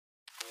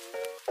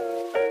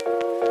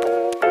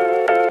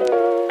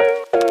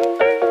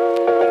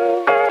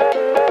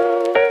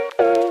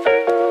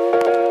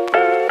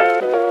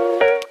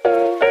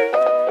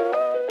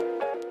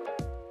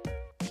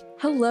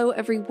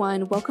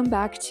everyone. Welcome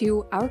back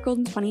to our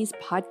Golden 20s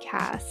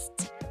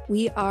podcast.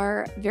 We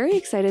are very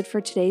excited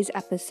for today's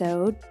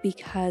episode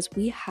because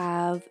we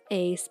have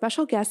a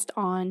special guest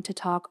on to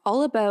talk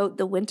all about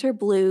the winter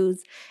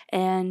blues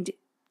and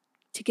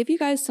to give you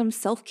guys some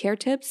self-care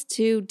tips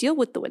to deal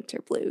with the winter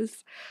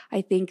blues.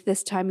 I think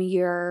this time of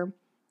year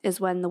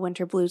is when the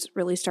winter blues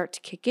really start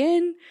to kick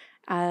in.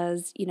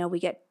 As you know, we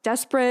get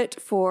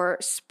desperate for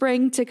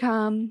spring to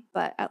come,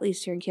 but at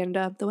least here in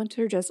Canada, the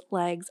winter just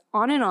lags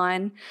on and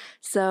on.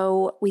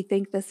 So we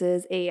think this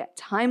is a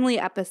timely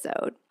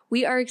episode.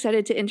 We are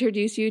excited to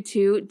introduce you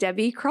to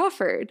Debbie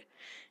Crawford.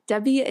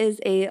 Debbie is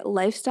a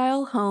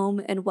lifestyle,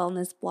 home, and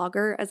wellness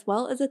blogger, as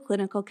well as a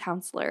clinical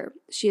counselor.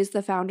 She is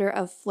the founder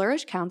of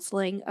Flourish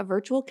Counseling, a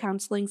virtual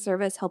counseling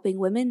service helping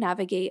women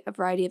navigate a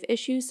variety of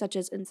issues such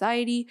as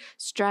anxiety,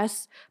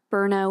 stress,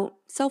 burnout,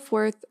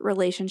 self-worth,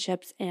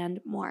 relationships, and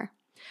more.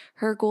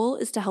 Her goal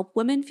is to help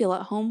women feel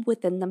at home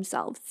within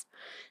themselves.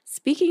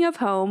 Speaking of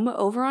home,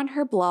 over on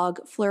her blog,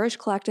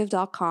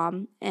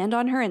 flourishcollective.com, and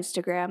on her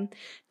Instagram,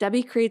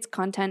 Debbie creates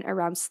content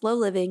around slow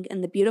living in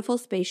the beautiful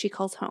space she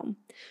calls home.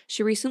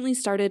 She recently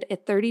started a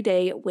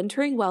 30-day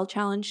Wintering Well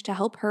challenge to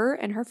help her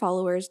and her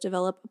followers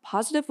develop a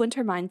positive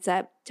winter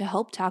mindset to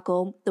help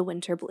tackle the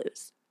winter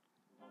blues.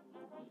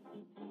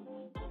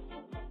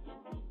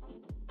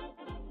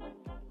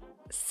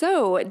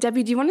 So,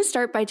 Debbie, do you want to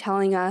start by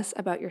telling us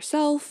about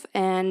yourself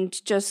and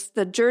just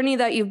the journey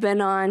that you've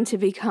been on to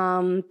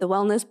become the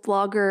wellness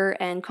blogger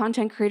and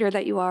content creator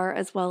that you are,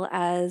 as well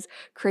as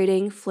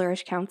creating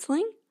Flourish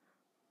Counseling?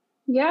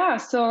 Yeah,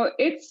 so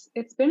it's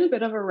been a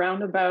bit of a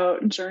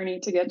roundabout journey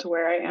to get to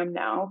where I am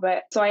now.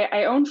 But so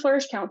I own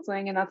Flourish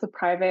Counseling, and that's a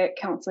private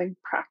counseling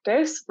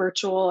practice,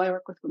 virtual. I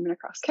work with women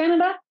across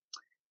Canada.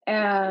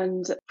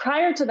 And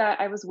prior to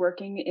that, I was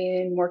working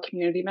in more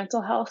community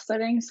mental health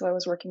settings. So I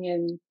was working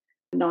in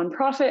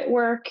nonprofit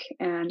work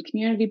and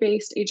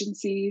community-based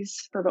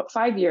agencies for about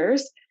 5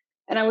 years.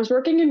 And I was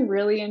working in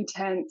really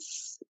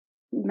intense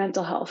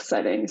mental health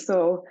settings.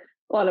 So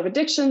a lot of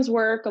addictions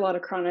work, a lot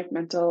of chronic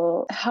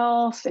mental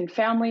health and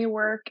family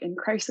work and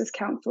crisis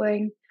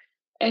counseling.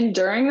 And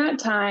during that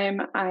time,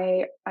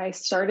 I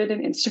started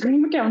an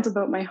Instagram account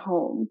about my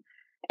home,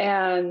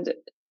 and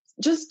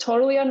just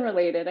totally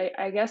unrelated.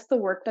 I guess the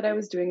work that I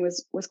was doing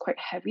was quite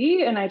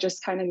heavy, and I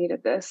just kind of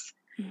needed this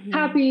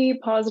happy,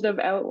 positive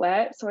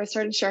outlet. So I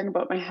started sharing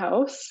about my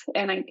house,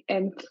 and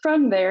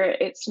from there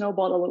it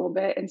snowballed a little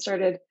bit and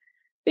started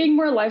being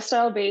more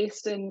lifestyle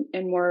based and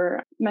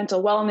more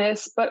mental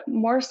wellness, but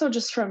more so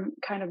just from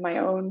kind of my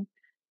own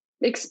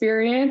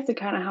experience and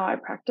kind of how I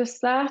practice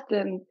that.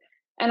 And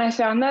I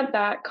found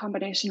that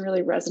combination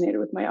really resonated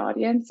with my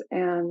audience.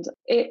 And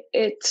it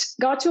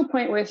got to a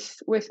point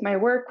with my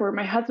work where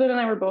my husband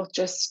and I were both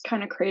just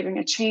kind of craving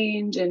a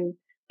change and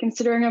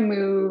considering a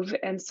move.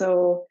 And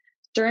so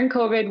during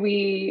COVID,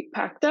 we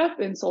packed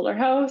up and sold our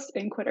house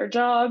and quit our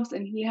jobs.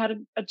 And he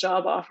had a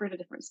job offer in a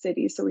different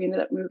city. So we ended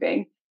up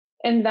moving.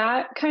 And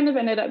that kind of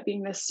ended up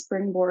being the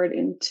springboard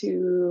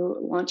into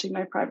launching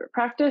my private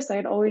practice. I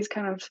had always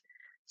kind of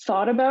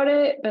thought about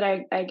it, but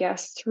I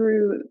guess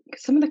through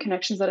some of the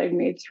connections that I've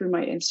made through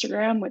my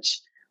Instagram, which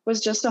was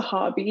just a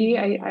hobby,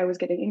 I was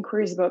getting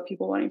inquiries about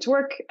people wanting to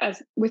work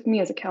with me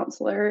as a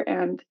counselor.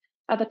 And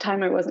at the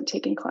time I wasn't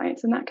taking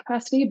clients in that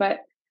capacity,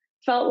 but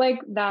felt like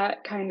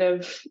that kind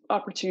of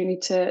opportunity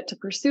to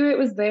pursue it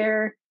was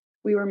there.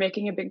 We were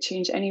making a big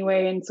change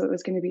anyway. And so it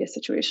was going to be a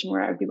situation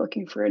where I would be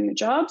looking for a new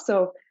job.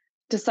 So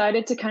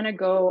decided to kind of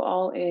go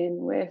all in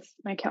with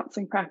my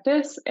counseling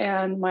practice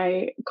and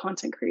my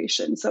content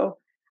creation. So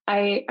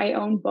I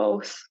own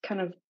both.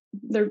 Kind of,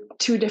 they're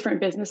two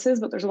different businesses,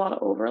 but there's a lot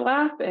of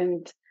overlap.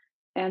 And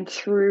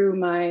through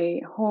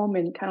my home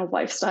and kind of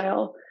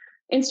lifestyle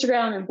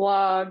Instagram and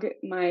blog,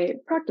 my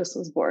practice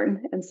was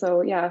born. And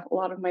so, yeah, a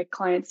lot of my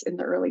clients in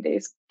the early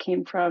days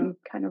came from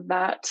kind of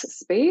that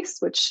space,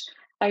 which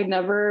I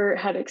never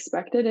had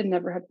expected and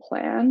never had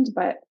planned,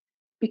 but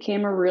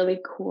became a really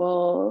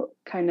cool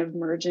kind of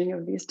merging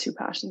of these two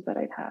passions that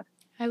I'd had.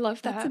 I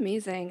love that. That's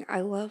amazing.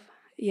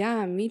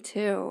 Yeah, me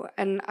too.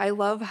 And I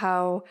love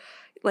how,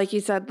 like you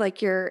said,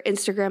 like your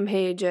Instagram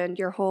page and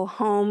your whole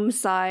home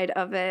side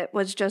of it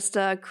was just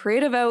a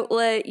creative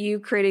outlet, you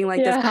creating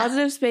like this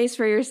positive space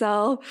for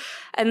yourself.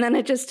 And then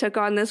it just took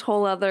on this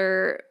whole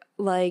other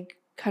like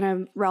kind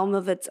of realm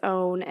of its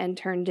own and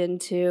turned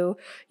into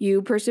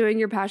you pursuing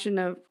your passion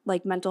of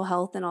like mental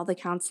health and all the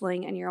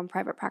counseling and your own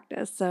private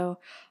practice. So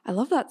I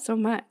love that so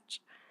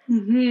much.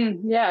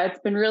 Yeah, it's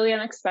been really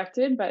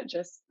unexpected, but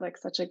just like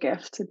such a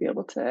gift to be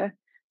able to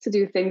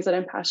do things that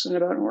I'm passionate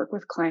about and work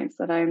with clients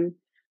that I'm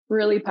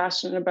really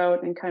passionate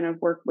about and kind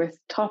of work with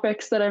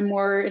topics that I'm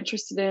more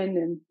interested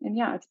in. And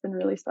yeah, it's been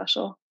really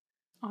special.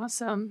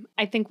 Awesome.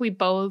 I think we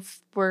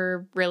both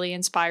were really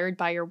inspired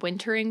by your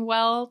Wintering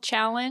Well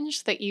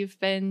challenge that you've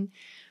been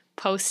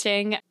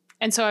posting.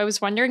 And so I was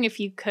wondering if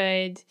you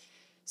could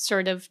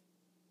sort of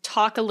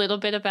talk a little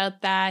bit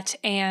about that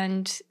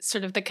and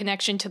sort of the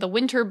connection to the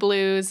winter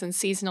blues and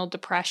seasonal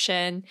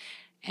depression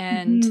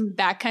and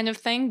that kind of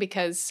thing,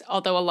 because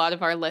although a lot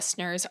of our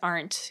listeners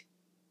aren't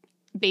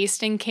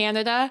based in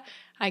Canada,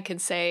 I can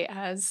say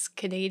as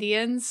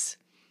Canadians,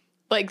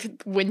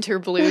 like winter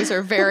blues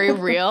are very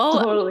real.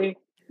 Totally.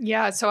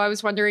 Yeah, so I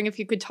was wondering if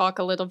you could talk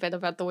a little bit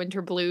about the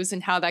winter blues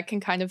and how that can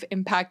kind of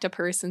impact a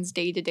person's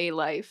day-to-day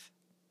life.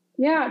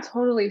 Yeah,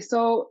 totally.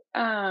 So,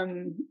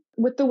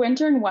 with the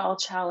Winter and Well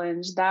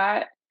challenge,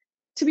 that,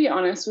 to be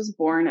honest, was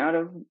born out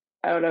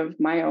of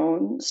my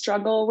own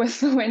struggle with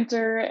the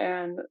winter.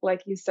 And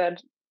like you said,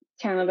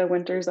 Canada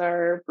winters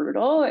are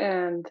brutal.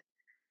 And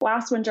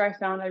last winter, I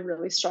found I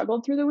really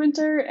struggled through the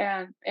winter,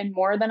 and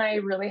more than I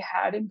really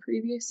had in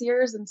previous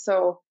years. And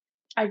so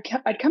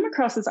I'd come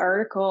across this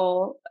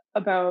article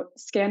about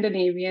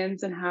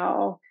Scandinavians and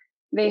how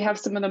they have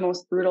some of the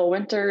most brutal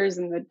winters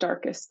and the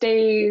darkest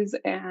days,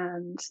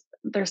 and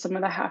they're some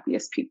of the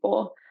happiest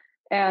people.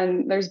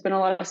 And there's been a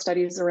lot of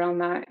studies around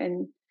that,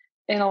 and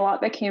a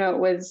lot that came out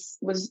was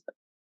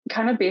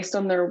kind of based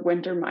on their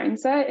winter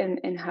mindset,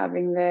 and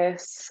having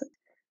this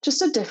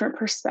just a different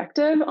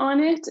perspective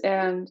on it.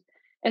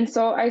 And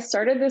so I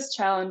started this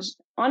challenge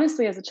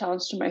honestly as a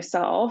challenge to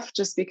myself,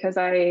 just because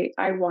I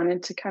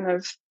wanted to kind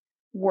of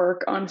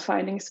work on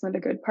finding some of the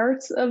good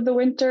parts of the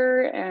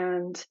winter.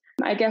 And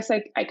I guess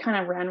I kind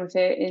of ran with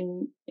it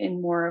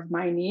in more of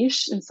my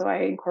niche. And so I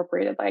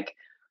incorporated like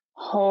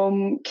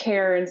home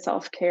care and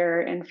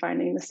self-care and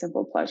finding the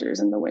simple pleasures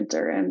in the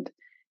winter. And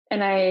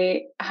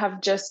I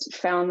have just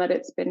found that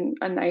it's been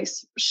a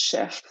nice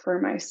shift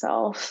for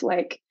myself,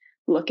 like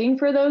looking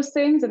for those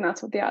things. And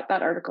that's what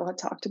that article had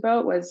talked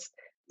about was,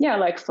 yeah,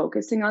 like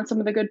focusing on some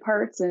of the good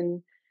parts.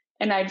 And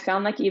I'd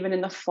found like even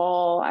in the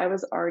fall, I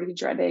was already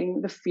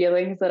dreading the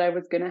feelings that I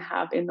was going to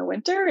have in the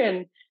winter.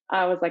 And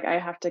I was like, I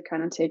have to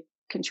kind of take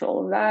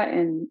control of that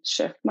and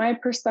shift my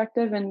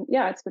perspective. And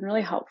yeah, it's been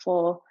really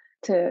helpful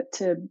to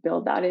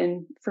build that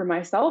in for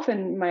myself,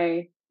 and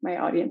my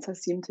audience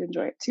has seemed to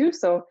enjoy it too.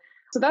 So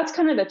that's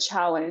kind of the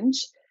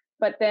challenge.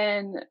 But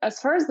then as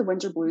far as the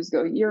winter blues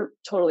go, you're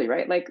totally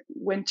right. Like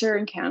winter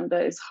in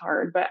Canada is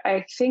hard, but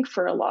I think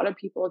for a lot of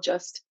people,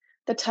 just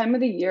the time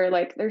of the year,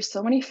 like there's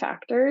so many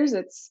factors.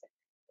 It's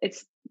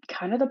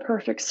kind of the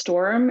perfect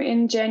storm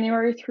in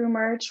January through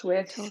March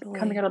with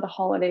coming out of the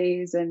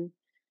holidays. And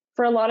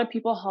for a lot of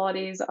people,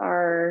 holidays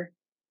are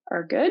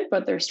good,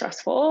 but they're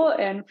stressful.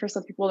 And for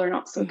some people, they're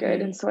not so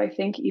good. And so I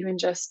think even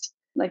just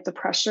like the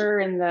pressure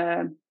and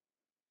the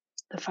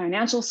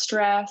financial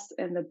stress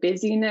and the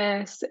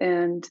busyness,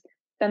 and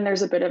then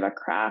there's a bit of a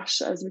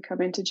crash as we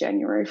come into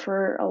January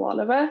for a lot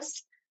of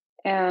us.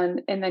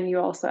 And then you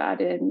also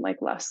add in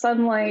like less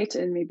sunlight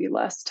and maybe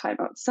less time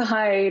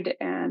outside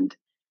and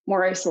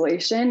more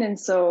isolation. And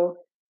so,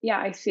 yeah,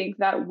 I think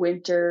that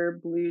winter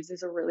blues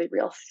is a really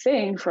real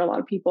thing for a lot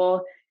of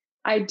people.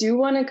 I do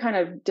want to kind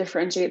of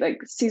differentiate,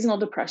 like seasonal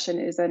depression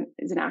is an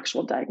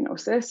actual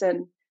diagnosis,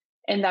 and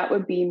that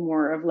would be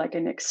more of like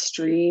an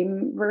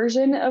extreme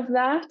version of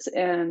that.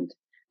 And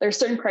there's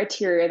certain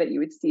criteria that you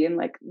would see in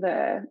like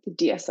the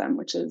DSM,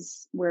 which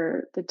is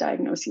where the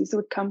diagnoses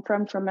would come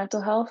from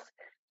mental health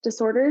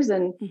disorders.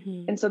 And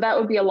so that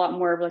would be a lot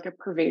more of like a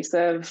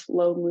pervasive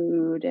low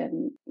mood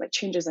and like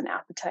changes in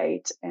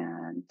appetite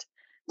and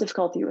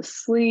difficulty with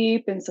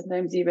sleep, and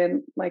sometimes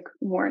even like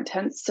more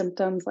intense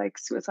symptoms like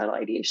suicidal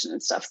ideation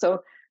and stuff.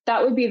 So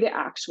that would be the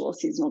actual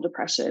seasonal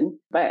depression.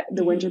 But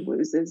the winter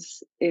blues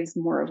is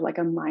more of like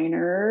a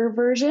minor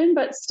version,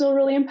 but still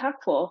really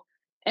impactful.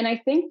 And I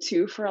think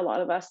too, for a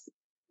lot of us,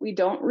 we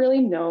don't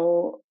really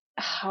know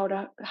how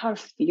to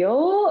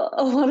feel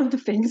a lot of the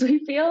things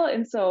we feel.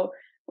 And so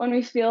when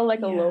we feel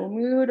like a low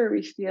mood, or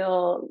we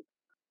feel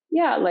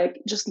like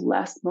just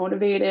less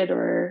motivated,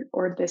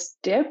 or this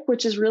dip,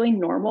 which is really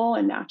normal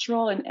and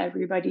natural, and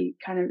everybody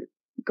kind of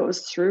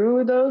goes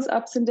through those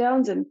ups and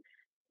downs. And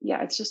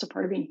yeah, it's just a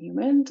part of being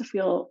human to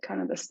feel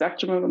kind of the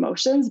spectrum of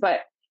emotions,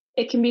 but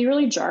it can be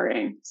really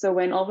jarring. So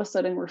when all of a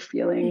sudden we're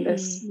feeling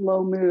this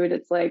low mood,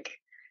 it's like,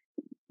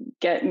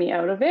 get me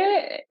out of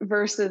it,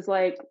 versus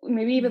like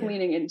maybe even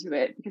leaning into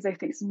it, because I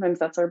think sometimes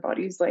that's our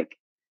bodies like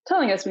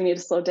telling us we need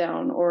to slow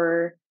down,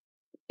 or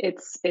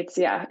it's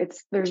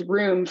there's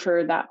room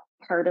for that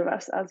part of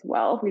us as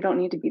well. We don't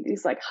need to be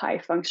these like high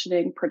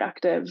functioning,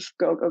 productive,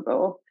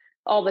 go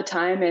all the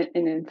time. And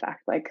in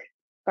fact, like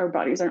our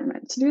bodies aren't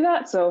meant to do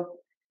that. So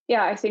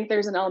yeah, I think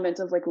there's an element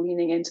of like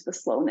leaning into the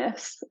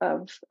slowness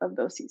of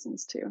those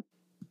seasons too.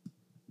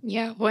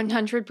 Yeah,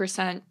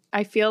 100%.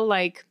 I feel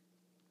like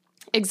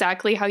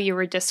exactly how you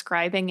were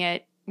describing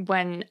it,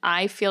 when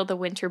I feel the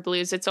winter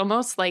blues, it's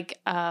almost like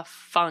a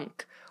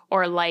funk,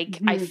 or like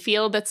I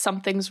feel that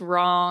something's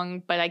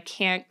wrong, but I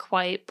can't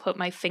quite put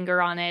my finger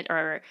on it,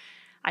 or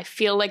I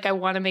feel like I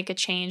want to make a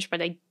change,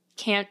 but I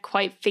can't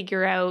quite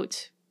figure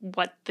out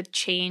what the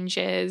change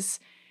is.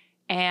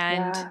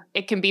 And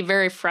it can be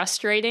very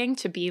frustrating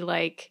to be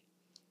like,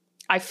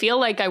 I feel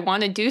like I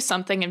want to do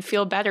something and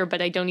feel better,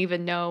 but I don't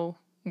even know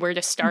where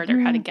to start or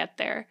how to get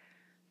there.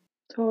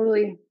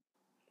 Totally.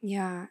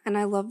 Yeah. And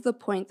I love the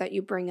point that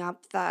you bring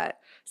up that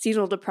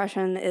seasonal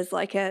depression is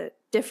like a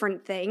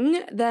different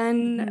thing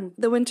than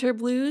the winter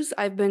blues.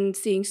 I've been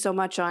seeing so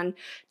much on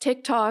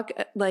TikTok,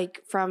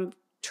 like from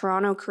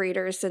Toronto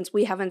creators, since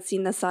we haven't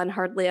seen the sun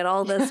hardly at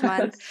all this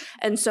month.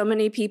 And so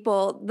many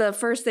people, the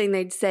first thing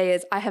they'd say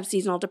is, I have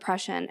seasonal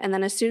depression. And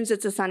then as soon as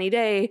it's a sunny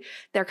day,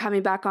 they're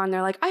coming back on,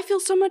 they're like, I feel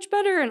so much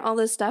better and all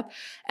this stuff.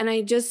 And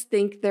I just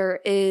think there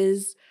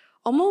is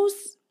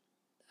almost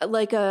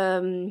like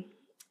a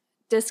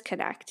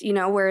disconnect, you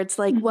know, where it's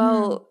like,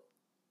 well,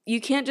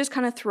 you can't just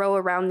kind of throw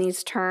around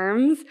these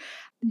terms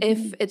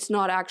if it's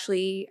not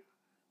actually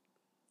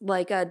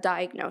like a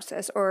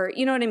diagnosis, or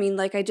you know what I mean?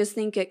 Like, I just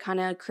think it kind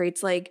of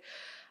creates like,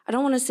 I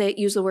don't want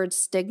to use the word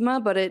stigma,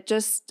 but it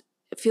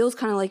feels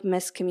kind of like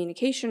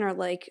miscommunication or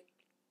like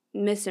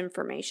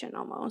misinformation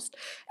almost.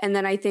 And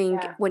then I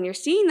think when you're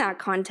seeing that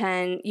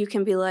content, you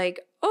can be like,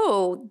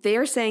 oh,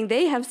 they're saying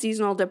they have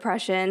seasonal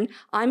depression.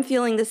 I'm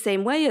feeling the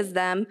same way as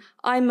them.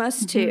 I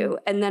must too.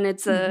 And then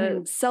it's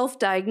a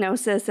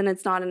self-diagnosis and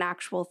it's not an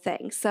actual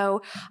thing.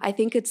 So I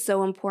think it's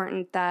so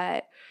important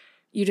that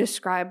you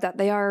describe that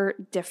they are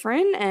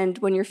different. And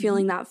when you're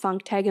feeling that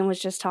funk, Tegan was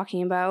just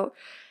talking about,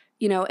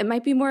 you know, it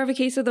might be more of a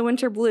case of the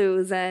winter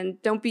blues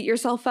and don't beat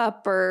yourself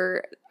up.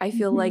 Or I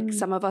feel like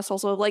some of us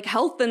also have like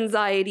health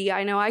anxiety.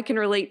 I know I can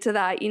relate to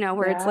that, you know,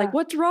 where it's like,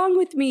 what's wrong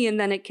with me? And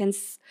then it can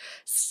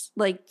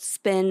like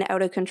spin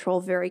out of control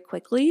very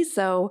quickly.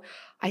 So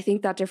I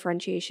think that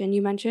differentiation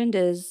you mentioned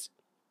is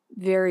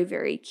very,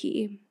 very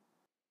key.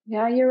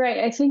 Yeah, you're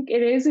right. I think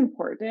it is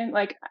important.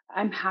 Like,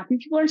 I'm happy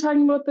people are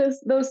talking about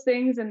those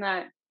things, and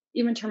that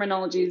even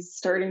terminology is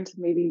starting to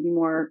maybe be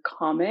more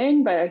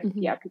common. But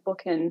people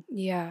can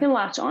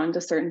latch on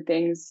to certain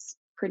things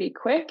pretty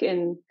quick,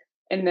 and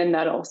then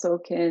that also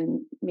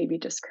can maybe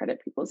discredit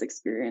people's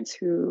experience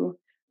who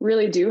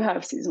really do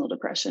have seasonal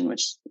depression,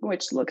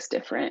 which looks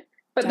different.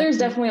 But there's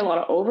definitely a lot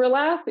of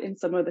overlap in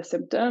some of the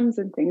symptoms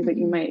and things that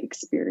you might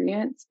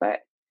experience.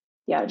 But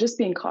yeah, just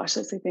being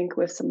cautious, I think,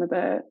 with some of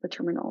the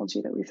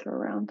terminology that we throw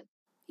around.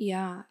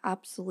 Yeah,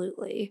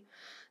 absolutely.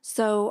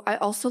 So I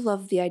also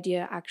love the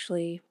idea,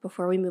 actually,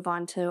 before we move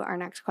on to our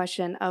next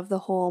question, of the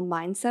whole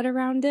mindset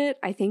around it.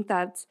 I think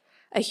that's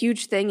a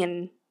huge thing,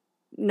 and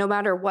no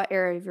matter what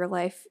area of your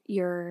life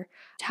you're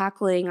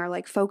tackling or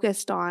like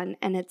focused on.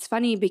 And it's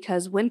funny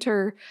because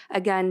winter,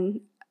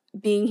 again,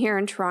 being here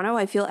in Toronto,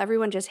 I feel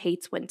everyone just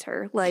hates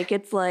winter. Like,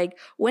 it's like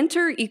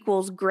winter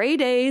equals gray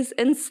days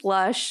and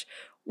slush.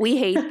 We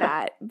hate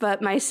that.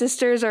 But my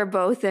sisters are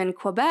both in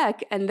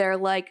Quebec, and they're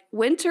like,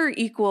 winter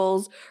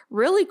equals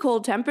really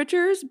cold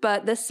temperatures,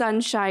 but the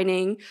sun's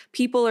shining,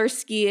 people are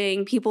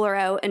skiing, people are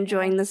out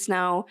enjoying the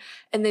snow,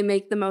 and they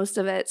make the most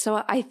of it.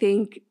 So I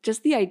think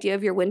just the idea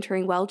of your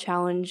Wintering Well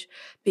challenge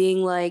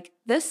being like,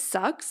 this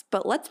sucks,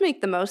 but let's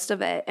make the most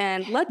of it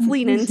and let's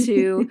lean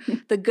into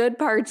the good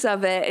parts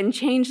of it and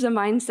change the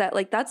mindset.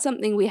 Like, that's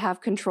something we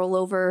have control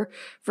over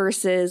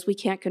versus we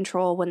can't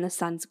control when the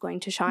sun's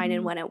going to shine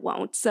and when it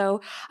won't.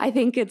 So I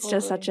think it's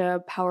just such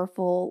a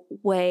powerful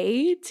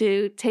way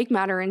to take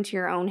matter into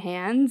your own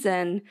hands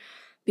and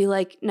be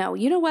like, no,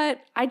 you know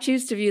what? I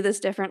choose to view this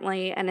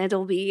differently, and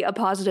it'll be a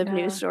positive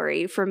news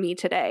story for me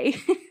today.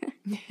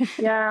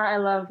 I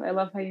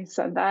love how you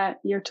said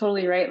that. You're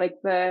totally right.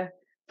 Like, the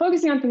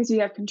focusing on things we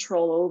have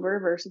control over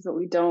versus what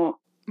we don't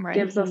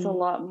gives us a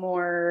lot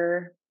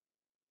more,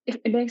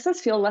 it makes us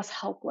feel less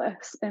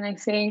helpless. And I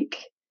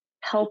think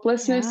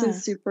helplessness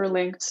is super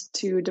linked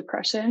to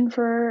depression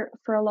for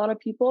a lot of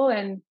people.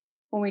 And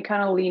when we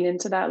kind of lean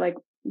into that, like,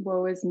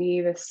 woe is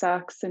me, this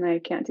sucks, and I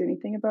can't do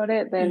anything about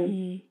it,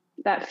 then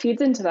that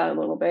feeds into that a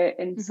little bit.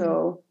 And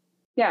so,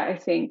 I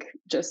think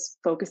just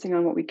focusing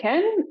on what we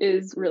can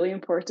is really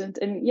important.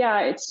 And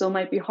it still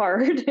might be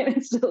hard and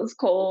it still is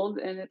cold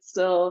and it's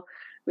still,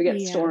 we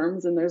get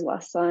storms and there's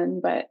less sun,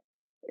 but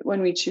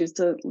when we choose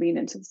to lean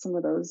into some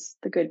of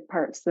the good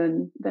parts,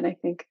 then I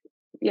think,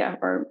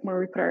 or where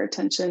we put our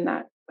attention,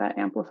 that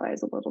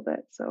amplifies a little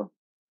bit. So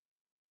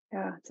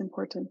it's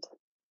important.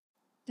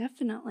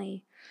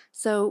 Definitely.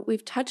 So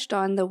we've touched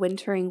on the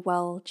Wintering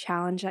Well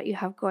challenge that you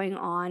have going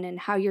on and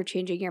how you're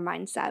changing your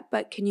mindset,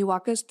 but can you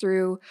walk us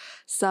through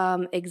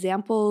some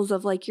examples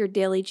of like your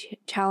daily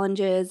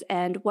challenges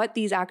and what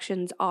these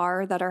actions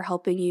are that are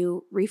helping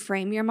you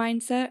reframe your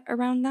mindset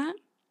around that?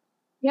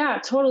 Yeah,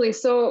 totally.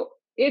 So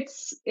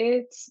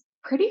it's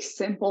pretty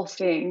simple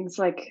things.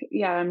 Like,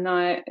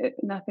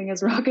 nothing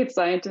is rocket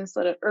science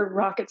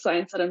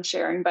that I'm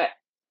sharing, but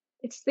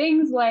it's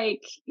things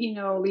like,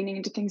 leaning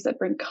into things that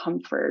bring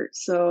comfort.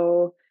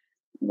 So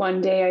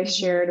one day I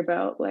shared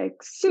about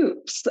like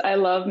soups. I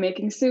love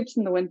making soups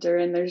in the winter,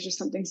 and there's just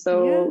something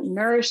so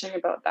nourishing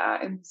about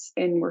that.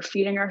 And we're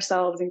feeding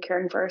ourselves and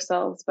caring for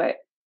ourselves, but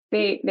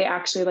they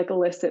actually like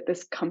elicit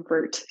this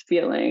comfort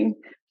feeling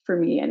for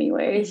me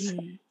anyways.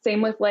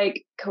 Same with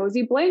like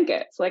cozy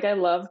blankets. Like, I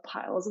love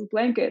piles of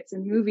blankets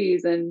and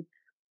movies, and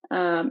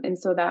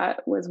so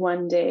that was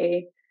one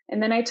day.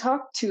 And then I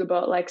talked too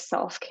about like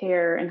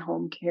self-care and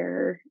home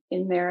care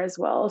in there as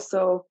well.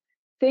 So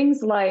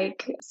things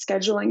like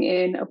scheduling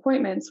in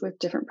appointments with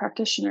different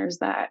practitioners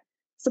that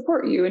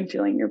support you in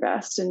feeling your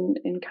best and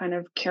kind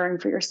of caring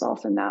for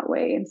yourself in that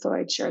way. And so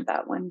I'd shared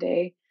that one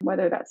day,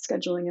 whether that's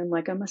scheduling in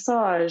like a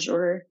massage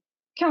or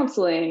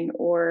counseling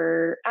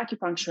or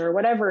acupuncture or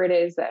whatever it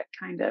is that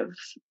kind of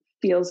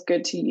feels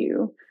good to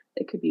you.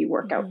 It could be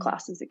workout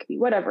classes, it could be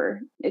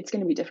whatever. It's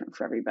going to be different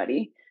for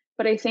everybody.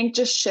 But I think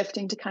just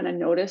shifting to kind of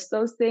notice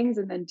those things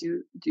and then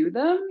do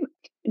them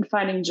and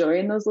finding joy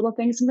in those little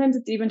things. Sometimes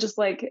it's even just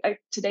like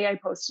today I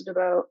posted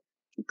about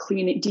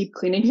deep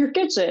cleaning your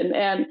kitchen,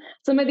 and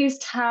some of these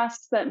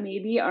tasks that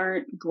maybe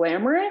aren't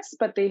glamorous,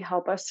 but they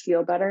help us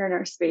feel better in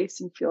our space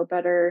and feel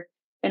better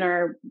in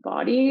our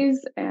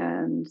bodies,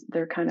 and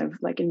they're kind of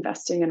like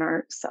investing in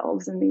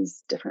ourselves in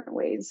these different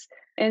ways.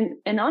 And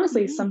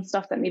honestly, some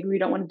stuff that maybe we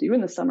don't want to do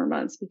in the summer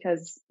months,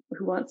 because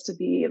who wants to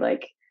be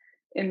like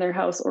in their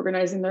house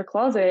organizing their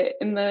closet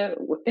in the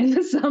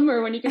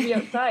summer when you can be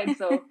outside.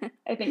 So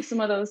I think some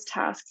of those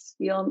tasks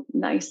feel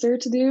nicer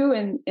to do,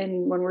 and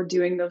when we're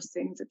doing those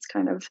things, it's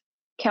kind of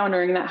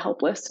countering that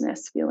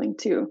helplessness feeling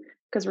too,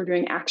 because we're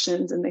doing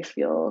actions and they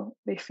feel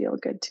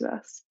good to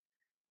us.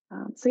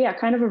 So yeah,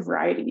 kind of a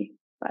variety.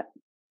 But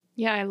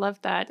yeah, I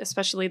love that,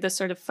 especially the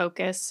sort of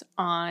focus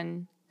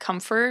on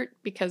comfort,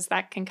 because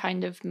that can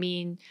kind of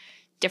mean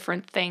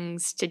different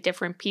things to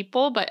different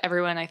people, but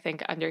everyone I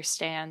think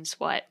understands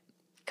what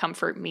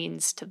comfort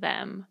means to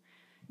them.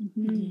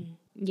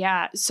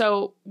 Yeah.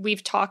 So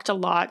we've talked a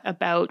lot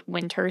about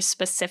winter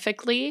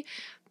specifically,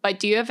 but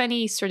do you have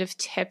any sort of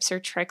tips or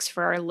tricks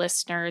for our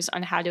listeners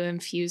on how to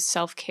infuse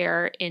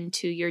self-care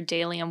into your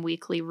daily and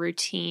weekly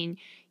routine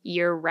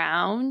year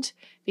round?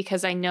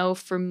 Because I know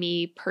for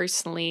me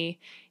personally,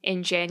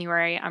 in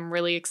January, I'm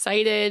really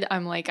excited.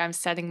 I'm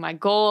setting my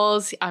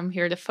goals. I'm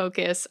here to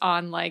focus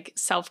on like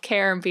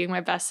self-care and being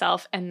my best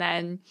self. And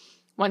then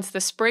once the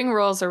spring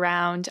rolls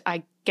around,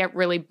 I get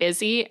really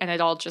busy and it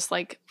all just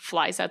like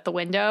flies out the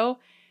window.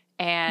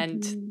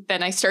 And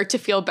then I start to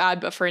feel bad,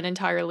 but for an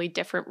entirely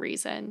different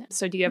reason.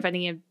 So do you have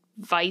any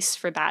advice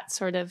for that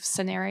sort of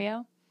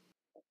scenario?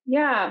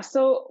 yeah,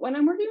 so when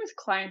I'm working with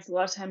clients, a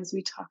lot of times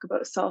we talk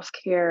about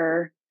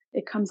self-care.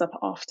 It comes up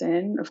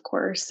often, of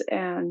course.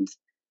 And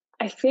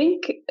I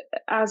think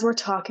as we're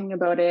talking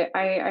about it,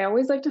 I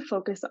always like to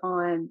focus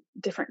on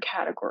different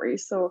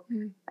categories. So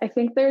I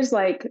think there's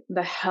like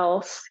the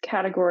health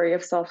category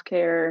of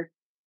self-care.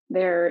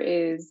 There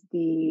is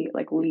the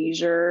like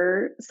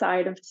leisure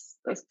side of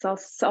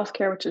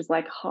self-care, which is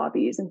like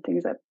hobbies and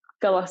things that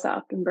fill us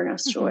up and bring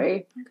us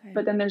joy. Okay.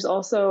 But then there's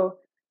also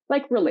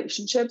like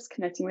relationships,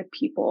 connecting with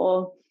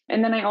people.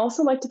 And then I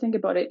also like to think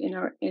about it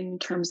in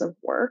terms of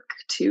work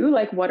too.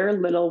 Like, what are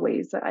little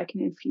ways that I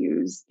can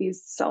infuse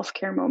these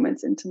self-care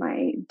moments into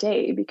my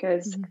day?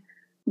 Because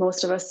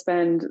most of us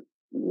spend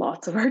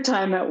lots of our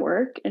time at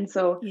work. And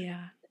so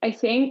Yeah. I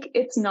think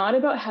it's not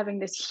about having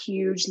this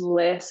huge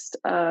list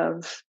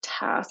of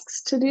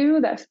tasks to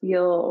do that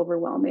feel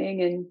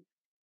overwhelming.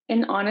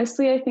 And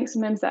honestly, I think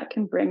sometimes that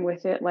can bring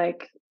with it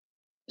like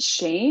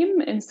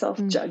shame and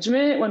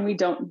self-judgment when we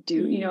don't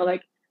do,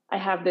 like I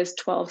have this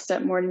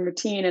 12-step morning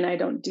routine and I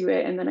don't do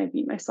it, and then I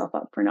beat myself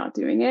up for not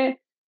doing it.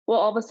 Well,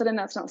 all of a sudden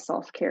that's not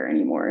self-care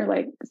anymore.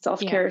 Like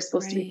self-care is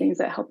supposed to be things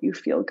that help you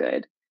feel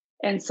good.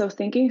 And so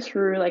thinking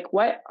through like,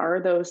 what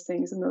are those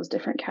things in those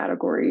different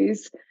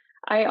categories?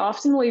 I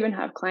often will even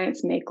have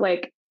clients make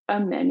like a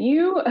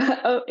menu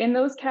in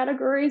those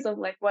categories of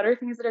like, what are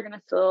things that are going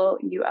to fill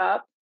you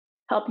up,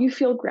 help you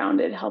feel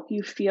grounded, help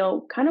you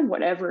feel kind of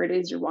whatever it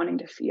is you're wanting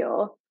to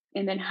feel.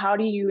 And then how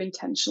do you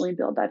intentionally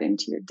build that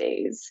into your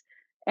days?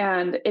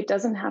 And it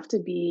doesn't have to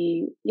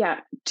be,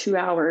 2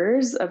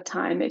 hours of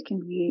time. It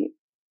can be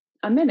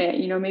a minute.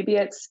 Maybe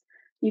it's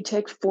you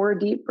take 4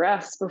 deep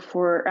breaths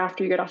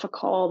after you get off a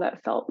call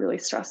that felt really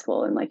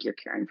stressful, and like you're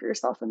caring for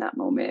yourself in that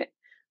moment.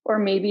 Or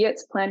maybe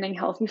it's planning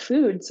healthy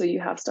food so you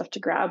have stuff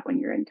to grab when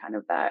you're in kind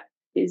of that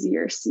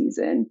busier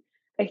season.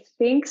 I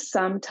think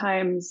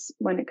sometimes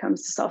when it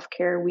comes to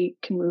self-care, we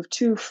can move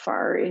too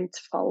far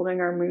into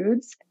following our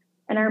moods,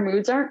 and our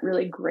moods aren't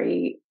really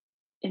great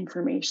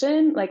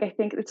information. Like, I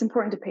think it's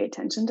important to pay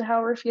attention to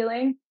how we're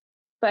feeling.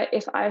 But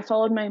if I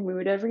followed my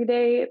mood every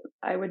day,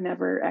 I would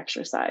never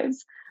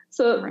exercise.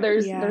 So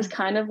there's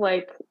kind of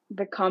like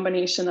the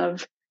combination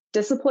of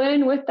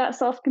discipline with that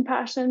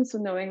self-compassion. So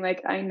knowing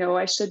like, I know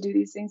I should do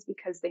these things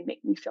because they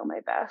make me feel my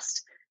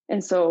best.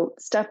 And so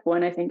step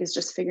one, I think, is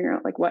just figuring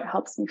out like what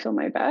helps me feel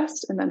my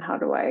best. And then how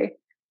do I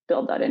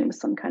build that in with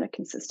some kind of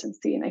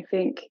consistency? And I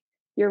think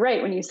you're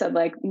right when you said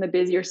like in the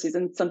busier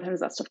season,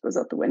 sometimes that stuff goes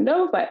out the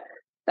window, but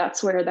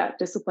that's where that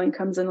discipline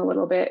comes in a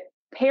little bit,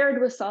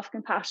 paired with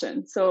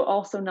self-compassion. So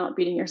also not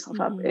beating yourself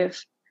up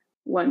if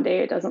one day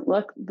it doesn't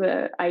look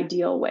the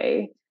ideal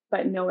way,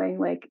 but knowing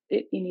like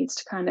it needs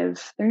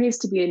to there needs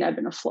to be an ebb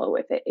and a flow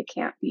with it.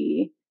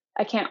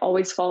 I can't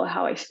always follow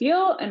how I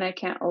feel, and I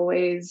can't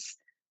always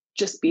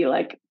just be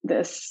like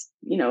this,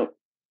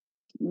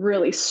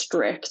 really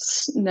strict,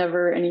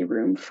 never any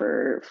room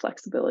for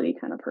flexibility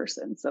kind of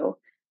person. So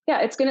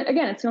yeah, it's going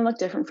to look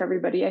different for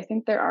everybody. I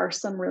think there are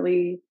some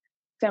really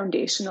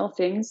foundational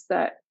things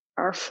that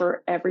are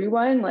for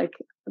everyone, like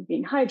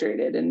being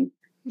hydrated and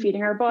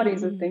feeding our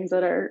bodies with things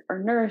that are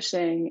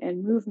nourishing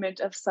and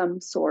movement of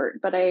some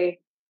sort. But I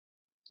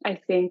I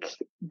think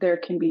there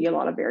can be a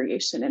lot of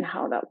variation in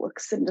how that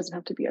looks, and it doesn't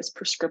have to be as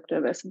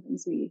prescriptive as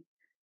sometimes we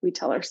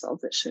tell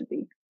ourselves it should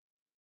be.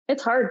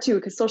 It's hard too,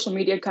 because social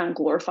media kind of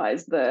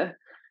glorifies the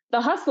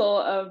hustle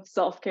of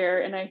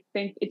self-care, and I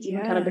think it's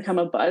even kind of Yes. become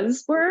a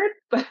buzzword,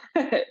 but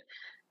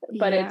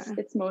Yeah.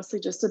 it's mostly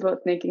just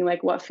about thinking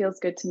like, what feels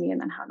good to me, and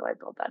then how do I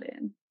build that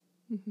in.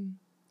 Mm-hmm.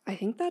 I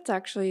think that's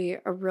actually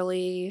a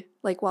really,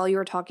 like, while you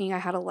were talking, I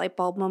had a light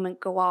bulb moment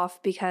go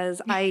off,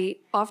 because I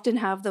often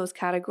have those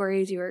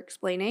categories you were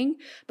explaining,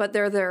 but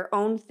they're their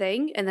own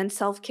thing. And then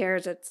self-care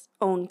is its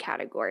own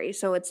category.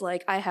 So it's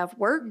like, I have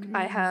work,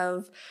 I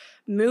have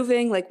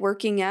moving, like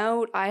working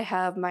out, I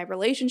have my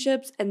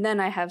relationships, and then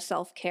I have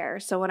self-care.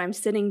 So when I'm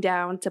sitting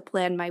down to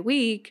plan my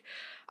week,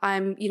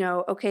 I'm,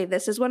 okay,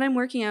 this is when I'm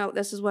working out,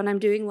 this is when I'm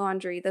doing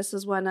laundry, this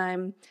is when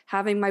I'm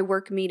having my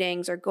work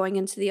meetings or going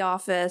into the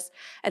office,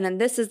 and then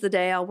this is the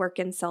day I'll work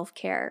in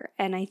self-care.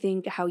 And I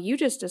think how you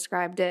just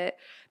described it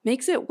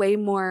makes it way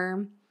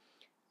more,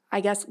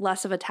 I guess,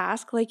 less of a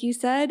task, like you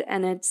said.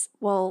 And it's,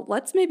 well,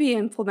 let's maybe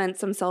implement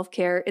some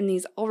self-care in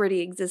these already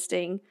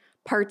existing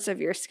parts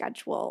of your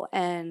schedule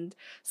and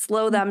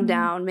slow them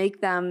down, make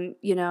them,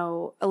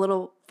 a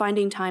little,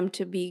 finding time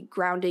to be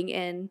grounding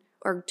in,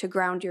 or to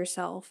ground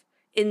yourself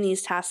in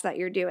these tasks that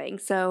you're doing.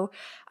 So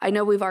I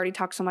know we've already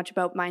talked so much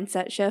about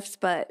mindset shifts,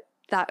 but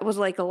that was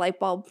like a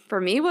light bulb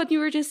for me when you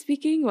were just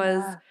speaking,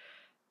 was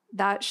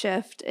that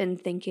shift in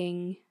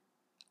thinking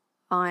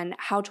on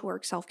how to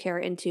work self-care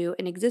into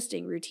an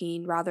existing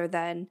routine, rather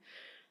than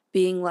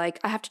being like,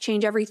 I have to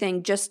change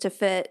everything just to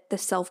fit the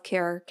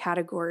self-care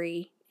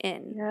category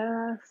in.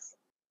 Yes.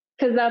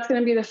 Because that's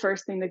going to be the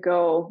first thing to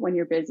go when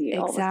you're busy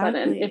all of a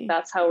sudden, if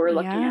that's how we're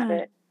looking at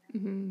it.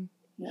 Mm-hmm.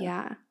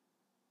 Yeah,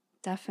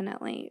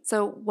 definitely.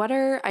 So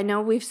I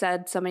know we've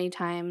said so many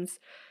times,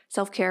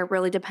 self-care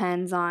really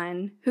depends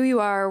on who you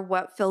are,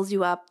 what fills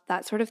you up,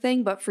 that sort of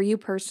thing. But for you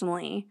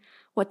personally,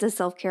 what does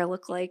self-care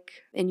look like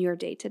in your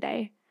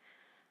day-to-day?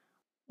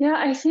 Yeah,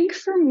 I think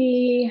for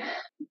me,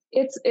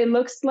 it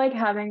looks like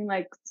having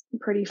like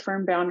pretty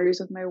firm boundaries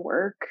with my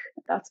work.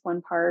 That's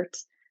one part.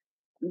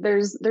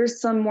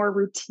 There's some more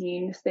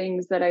routine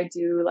things that I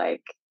do,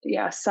 like,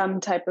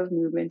 some type of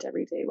movement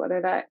every day, whether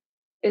that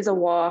is a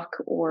walk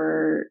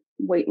or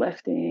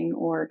weightlifting,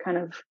 or kind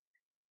of,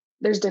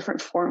 there's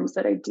different forms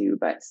that I do,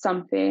 but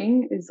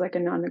something is like a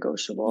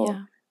non-negotiable.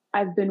 Yeah.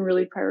 I've been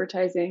really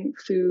prioritizing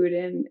food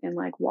and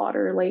like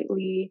water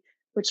lately,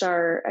 which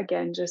are,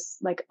 again, just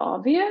like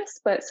obvious,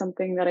 but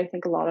something that I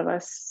think a lot of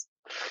us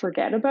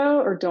forget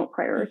about or don't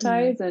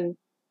prioritize.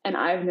 And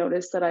I've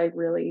noticed that I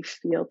really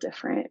feel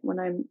different when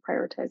I'm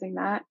prioritizing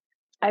that.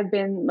 I've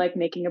been like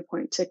making a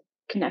point to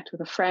connect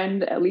with a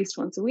friend at least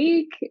once a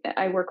week.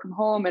 I work from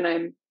home and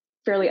I'm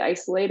fairly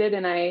isolated,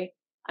 and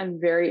I'm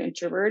very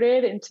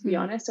introverted, and to be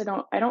honest,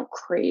 I don't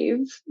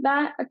crave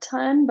that a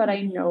ton, but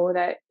I know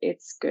that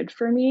it's good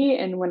for me.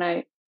 And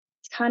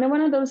it's kind of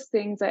one of those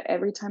things that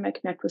every time I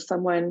connect with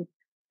someone,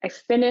 I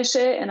finish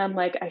it and I'm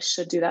like, I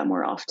should do that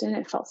more often.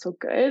 It felt so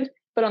good.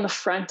 But on the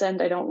front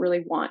end, I don't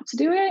really want to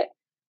do it,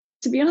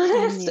 to be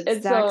honest.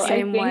 And so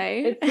I think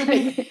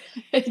it's like,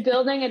 it's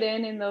building it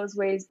in those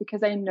ways,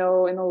 because I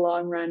know in the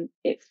long run,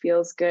 it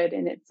feels good.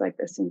 And it's like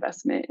this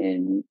investment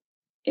in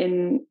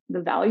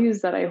the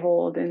values that I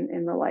hold and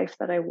in the life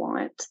that I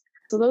want.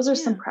 So those are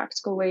some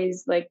practical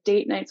ways. Like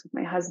date nights with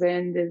my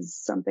husband is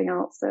something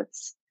else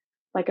that's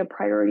like a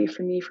priority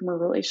for me from a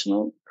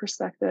relational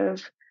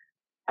perspective.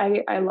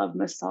 I love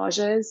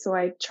massages, so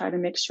I try to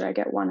make sure I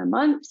get one a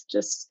month.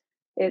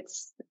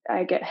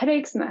 I get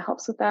headaches, and that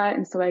helps with that.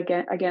 And so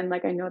again,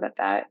 like I know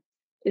that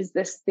is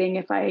this thing.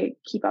 If I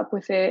keep up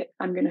with it,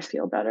 I'm going to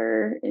feel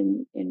better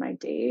in my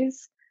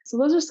days. So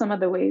those are some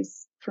of the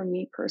ways for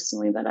me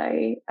personally that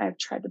I've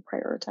tried to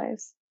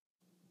prioritize.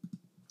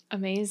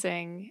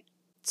 Amazing.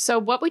 So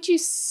what would you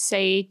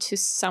say to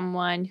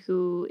someone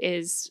who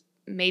is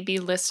maybe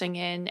listening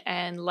in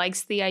and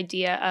likes the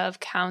idea of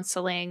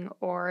counseling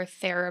or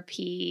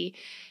therapy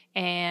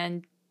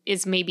and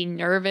is maybe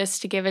nervous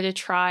to give it a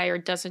try or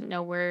doesn't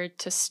know where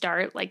to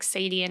start? Like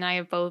Sadie and I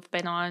have both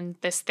been on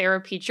this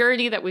therapy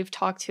journey that we've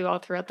talked to all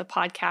throughout the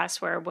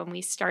podcast, where when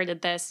we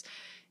started this,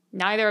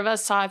 neither of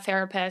us saw a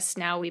therapist.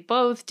 Now we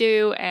both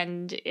do,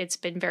 and it's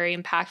been very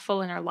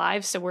impactful in our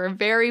lives. So we're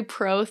very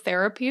pro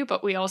therapy,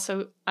 but we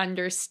also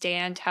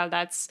understand how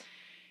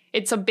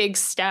it's a big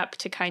step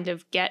to kind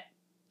of get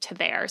to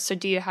there. So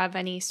do you have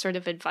any sort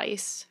of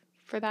advice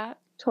for that?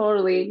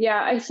 Totally.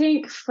 Yeah. I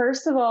think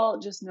first of all,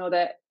 just know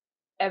that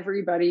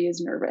everybody is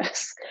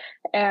nervous.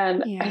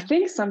 And I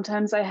think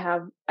sometimes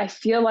I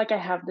feel like I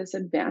have this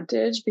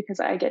advantage because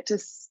I get to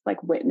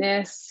like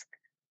witness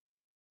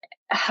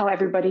how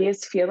everybody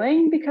is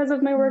feeling because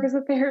of my work as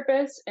a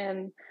therapist.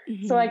 And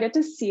so I get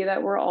to see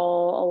that we're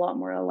all a lot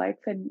more alike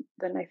than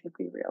I think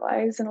we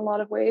realize in a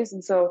lot of ways.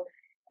 And so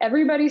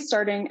everybody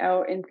starting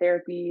out in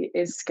therapy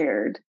is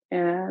scared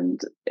and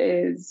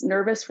is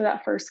nervous for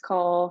that first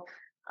call.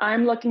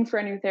 I'm looking for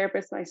a new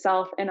therapist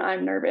myself, and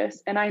I'm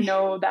nervous, and I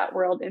know that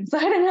world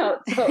inside and out.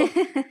 So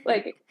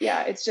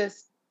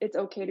it's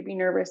okay to be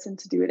nervous and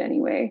to do it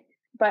anyway.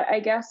 But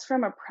I guess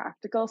from a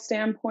practical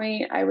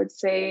standpoint, I would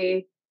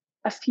say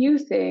a few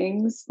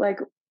things. Like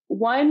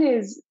one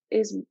is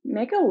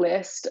make a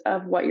list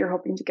of what you're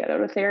hoping to get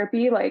out of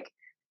therapy. Like,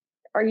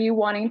 are you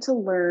wanting to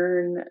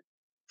learn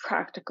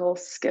practical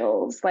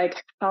skills?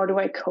 Like, how do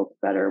I cope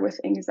better with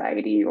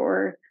anxiety?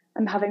 Or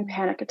I'm having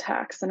panic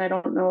attacks and I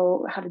don't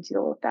know how to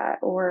deal with that.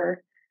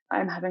 Or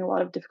I'm having a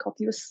lot of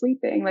difficulty with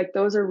sleeping. Like,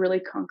 those are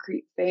really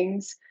concrete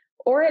things.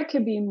 Or it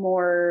could be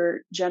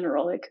more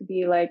general. It could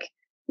be like,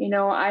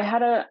 I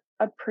had a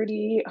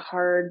pretty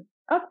hard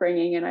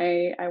upbringing and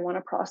I want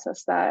to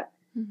process that.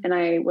 And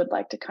I would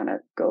like to kind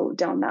of go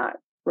down that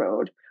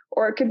road.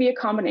 Or it could be a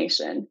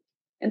combination.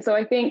 And so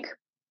I think,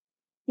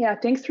 yeah,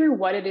 think through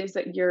what it is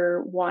that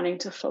you're wanting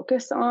to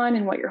focus on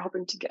and what you're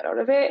hoping to get out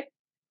of it.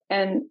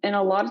 And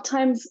a lot of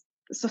times,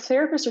 so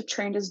therapists are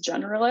trained as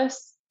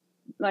generalists.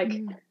 Like,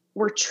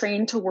 we're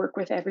trained to work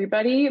with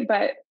everybody,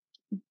 but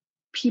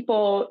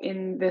people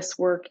in this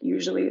work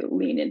usually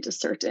lean into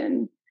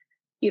certain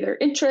either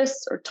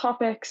interests or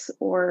topics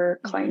or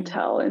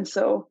clientele. And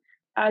so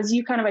as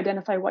you kind of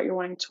identify what you're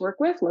wanting to work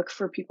with, look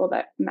for people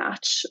that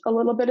match a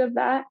little bit of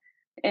that.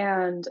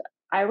 And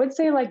I would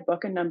say like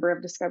book a number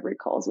of discovery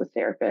calls with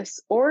therapists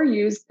or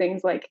use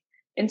things like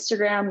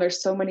Instagram.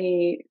 There's so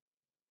many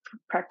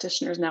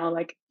practitioners now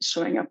like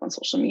showing up on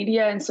social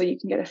media. And so you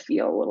can get a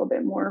feel a little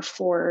bit more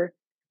for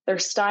their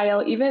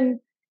style, even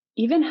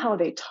how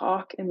they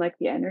talk and like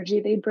the energy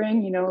they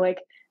bring, like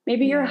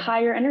maybe you're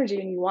higher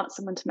energy and you want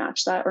someone to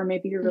match that, or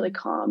maybe you're really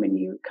calm and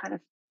you kind of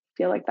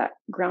feel like that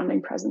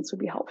grounding presence would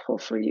be helpful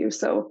for you.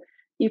 So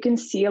you can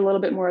see a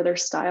little bit more of their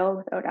style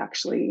without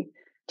actually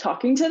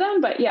talking to them.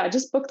 But yeah,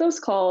 just book those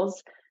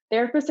calls.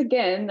 Therapists,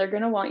 again, they're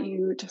going to want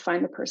you to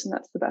find the person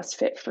that's the best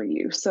fit for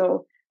you.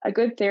 So a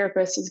good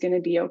therapist is going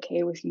to be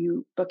okay with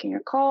you booking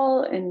a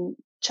call and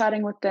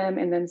chatting with them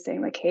and then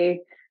saying like, hey,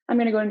 I'm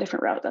going to go in a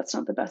different route. That's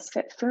not the best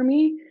fit for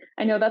me.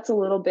 I know that's a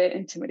little bit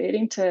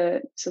intimidating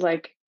to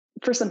like,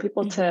 for some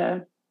people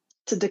to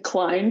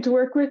decline to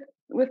work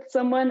with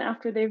someone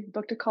after they've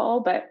booked a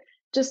call, but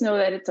just know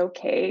that it's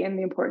okay. And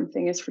the important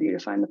thing is for you to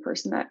find the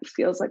person that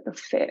feels like the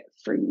fit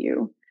for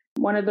you.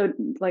 One of the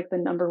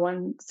number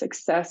one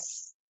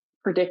success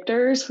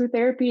predictors for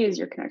therapy is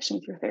your connection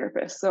with your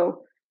therapist.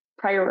 So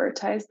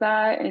prioritize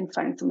that and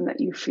find someone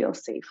that you feel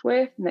safe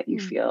with and that you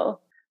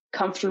feel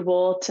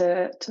comfortable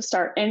to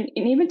start. And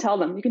even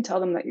you can tell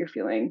them that you're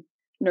feeling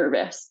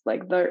nervous.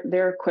 Like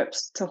they're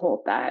equipped to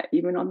hold that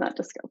even on that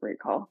discovery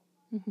call.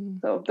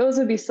 So those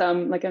would be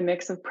some, like a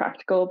mix of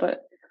practical,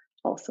 but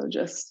also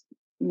just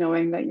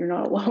knowing that you're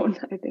not alone,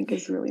 I think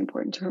is really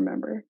important to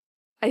remember.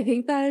 I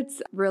think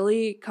that's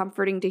really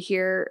comforting to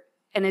hear.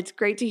 And it's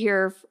great to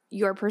hear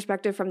your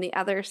perspective from the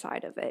other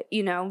side of it,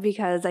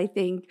 because I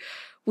think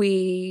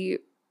we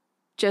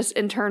just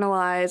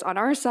internalize on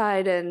our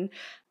side and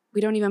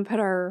we don't even put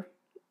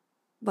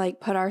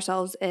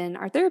ourselves in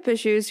our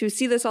therapist shoes who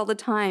see this all the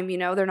time.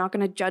 They're not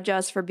going to judge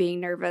us for being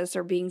nervous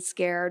or being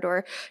scared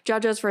or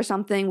judge us for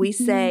something we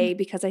say,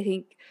 because I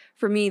think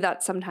for me,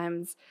 that's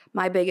sometimes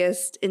my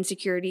biggest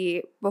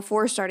insecurity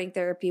before starting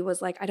therapy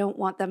was like, I don't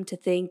want them to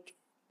think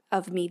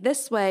of me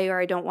this way,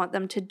 or I don't want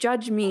them to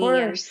judge me.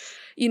 And,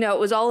 it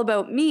was all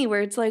about me,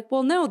 where it's like,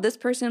 well, no, this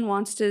person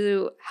wants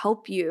to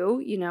help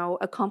you,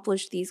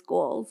 accomplish these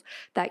goals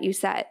that you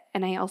set.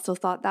 And I also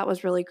thought that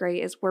was really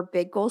great is we're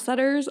big goal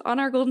setters on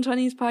our Golden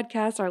 20s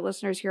podcast. Our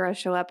listeners hear us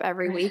show up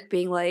every week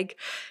being like,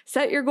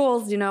 set your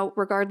goals,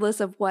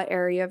 regardless of what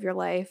area of your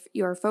life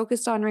you're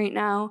focused on right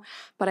now.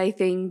 But I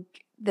think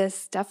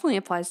this definitely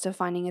applies to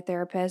finding a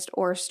therapist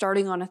or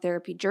starting on a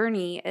therapy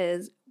journey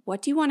is,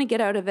 what do you want to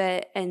get out of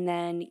it? And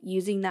then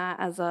using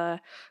that as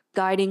a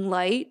guiding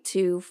light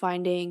to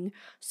finding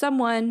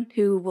someone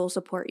who will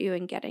support you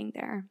in getting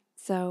there.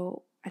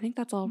 So I think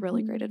that's all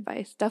really great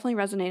advice.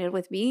 Definitely resonated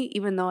with me,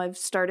 even though I've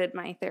started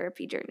my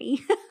therapy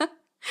journey.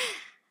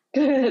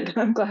 Good.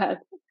 I'm glad.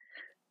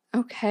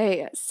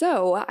 Okay,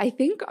 so I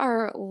think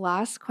our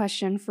last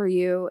question for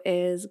you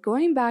is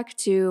going back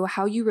to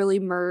how you really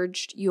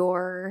merged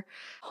your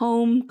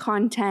home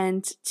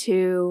content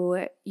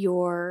to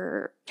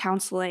your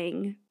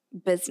counseling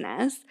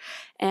business.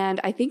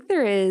 And I think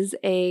there is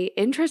a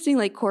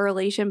interesting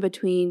correlation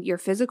between your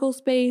physical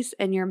space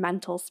and your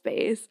mental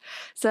space.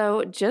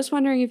 So just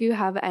wondering if you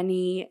have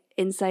any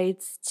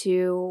insights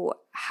to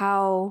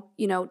how,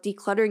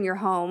 decluttering your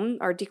home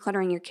or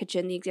decluttering your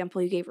kitchen, the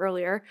example you gave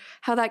earlier,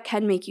 how that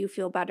can make you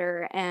feel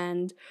better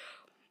and,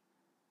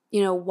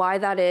 why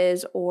that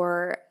is,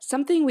 or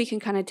something we can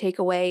kind of take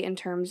away in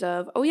terms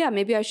of, oh yeah,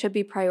 maybe I should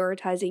be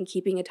prioritizing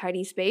keeping a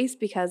tidy space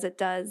because it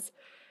does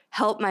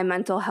help my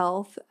mental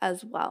health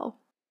as well.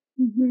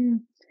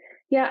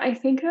 Yeah, I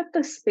think that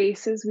the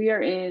spaces we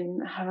are in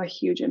have a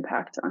huge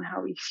impact on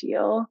how we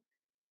feel.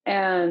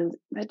 And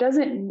that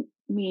doesn't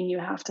mean you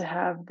have to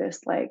have this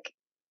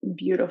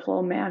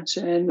beautiful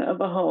mansion of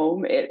a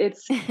home.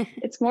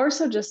 It's more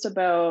so just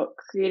about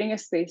creating a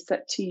space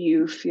that to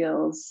you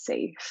feels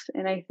safe.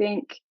 And I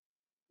think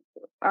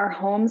our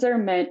homes are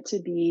meant to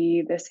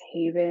be this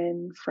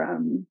haven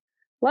from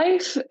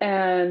life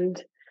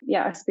and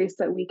a space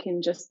that we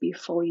can just be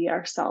fully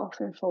ourselves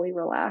and fully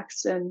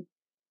relaxed. And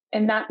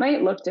that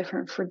might look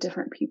different for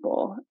different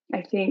people.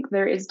 I think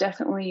there is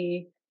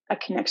definitely a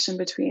connection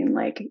between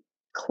like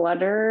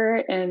clutter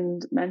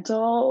and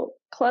mental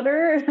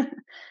clutter.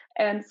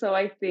 And so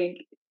I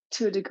think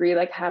to a degree,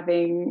 like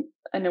having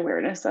an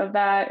awareness of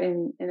that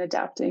and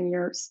adapting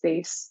your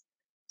space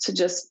to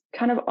just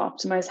kind of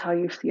optimize how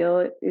you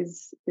feel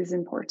is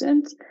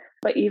important.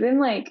 But even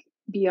like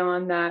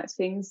beyond that,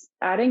 things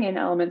adding in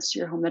elements to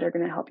your home that are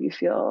going to help you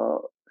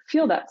feel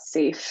that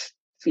safe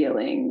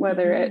feeling,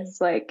 whether it's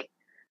like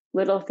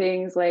little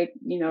things like,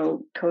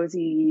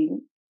 cozy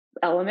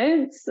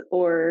elements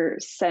or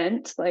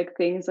scent, like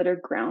things that are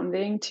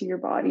grounding to your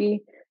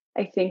body.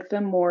 I think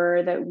the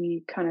more that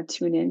we kind of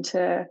tune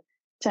into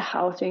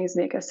how things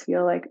make us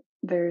feel, like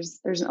there's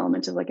an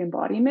element of like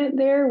embodiment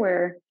there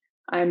where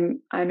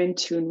I'm in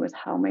tune with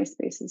how my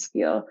spaces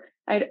feel.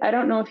 I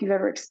don't know if you've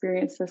ever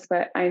experienced this,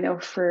 but I know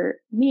for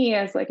me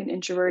as like an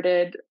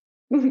introverted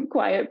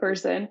quiet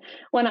person,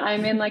 when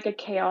I'm in like a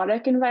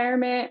chaotic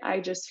environment, I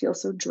just feel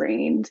so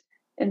drained.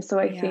 And so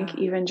I think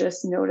even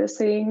just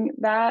noticing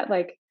that,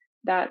 like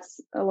that's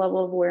a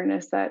level of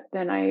awareness that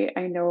then I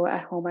know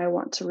at home I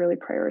want to really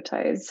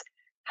prioritize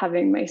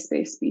having my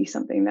space be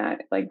something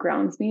that like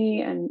grounds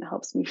me and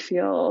helps me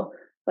feel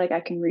like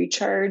I can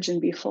recharge and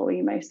be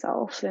fully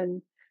myself.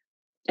 And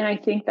I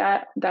think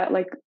that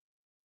like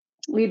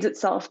leads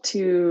itself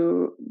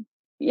to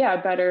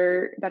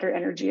better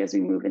energy as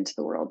we move into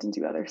the world and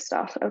do other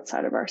stuff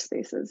outside of our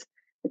spaces.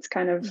 It's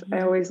kind of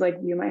I always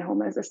like view my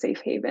home as a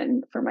safe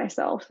haven for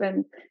myself,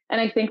 and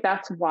I think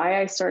that's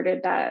why I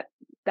started that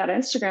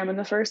Instagram in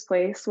the first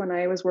place. When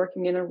I was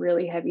working in a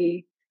really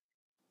heavy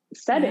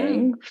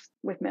setting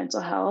with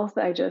mental health,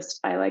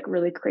 I like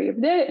really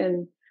craved it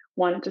and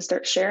wanted to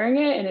start sharing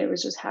it, and it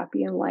was just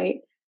happy and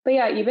light. But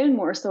even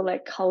more so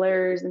like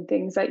colors and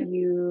things that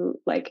you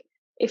like.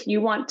 If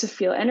you want to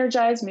feel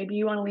energized, maybe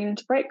you want to lean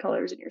into bright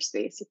colors in your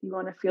space. If you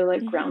want to feel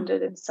like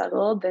grounded and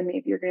settled, then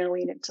maybe you're going to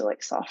lean into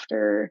like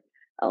softer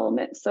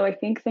elements. So I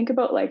think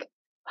about like,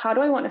 how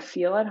do I want to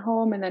feel at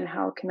home? And then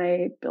how can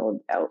I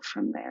build out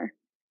from there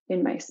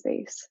in my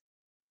space?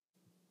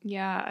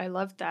 Yeah, I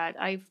love that.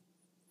 I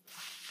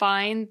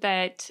find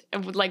that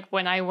like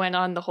when I went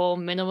on the whole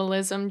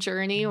minimalism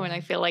journey, when I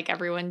feel like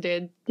everyone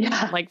did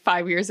like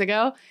 5 years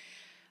ago,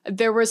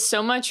 there was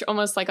so much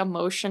almost like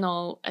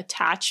emotional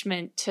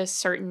attachment to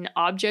certain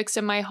objects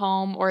in my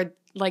home, or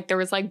like there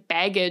was like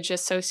baggage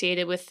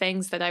associated with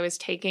things that I was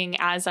taking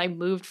as I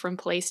moved from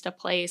place to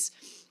place.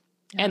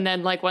 And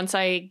then like once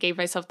I gave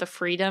myself the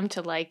freedom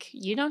to like,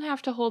 you don't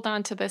have to hold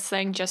on to this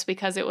thing just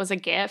because it was a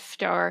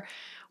gift or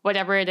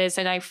whatever it is.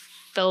 And I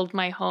filled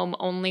my home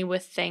only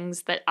with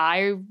things that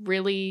I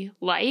really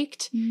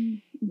liked.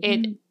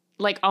 It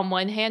like on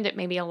one hand, it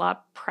made me a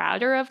lot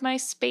prouder of my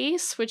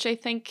space, which I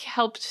think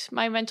helped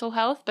my mental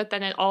health. But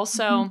then it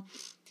also,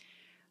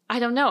 I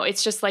don't know,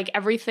 it's just like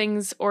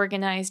everything's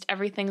organized,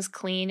 everything's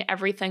clean,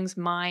 everything's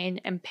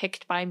mine and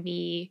picked by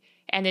me.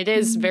 And it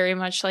is very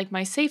much like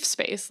my safe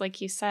space,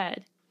 like you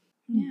said.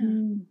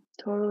 Yeah,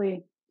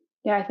 totally.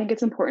 Yeah, I think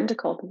it's important to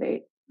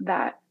cultivate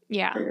that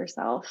for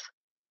yourself.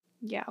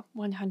 Yeah,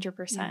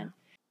 100%. Yeah.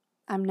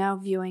 I'm now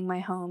viewing my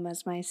home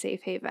as my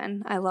safe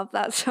haven. I love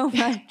that so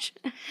much.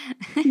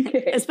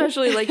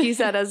 Especially like you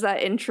said, as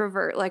that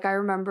introvert. Like I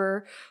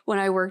remember when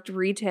I worked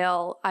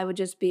retail, I would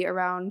just be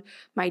around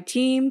my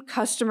team,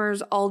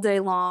 customers all day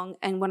long.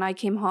 And when I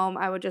came home,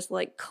 I would just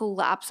like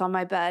collapse on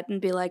my bed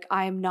and be like,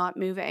 I am not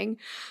moving.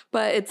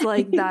 But it's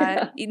like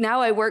that.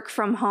 Now I work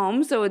from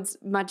home, so it's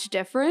much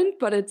different.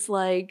 But it's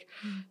like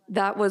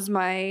that was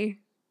my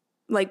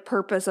like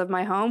purpose of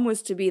my home,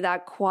 was to be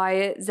that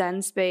quiet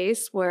Zen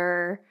space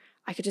where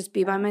I could just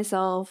be by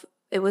myself.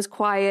 It was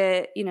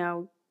quiet,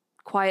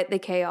 quiet the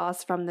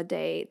chaos from the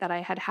day that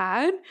I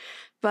had.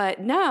 But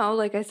now,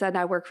 like I said,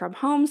 I work from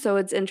home. So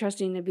it's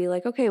interesting to be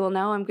like, okay, well,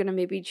 now I'm going to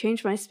maybe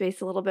change my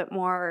space a little bit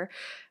more.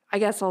 I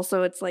guess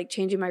also it's like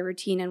changing my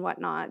routine and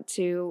whatnot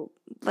to,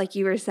 like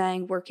you were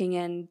saying, working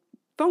in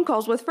phone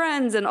calls with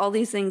friends and all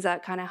these things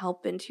that kind of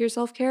help into your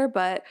self-care,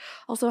 but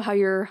also how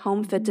your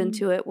home fits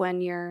into it when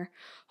you're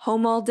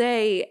home all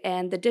day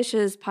and the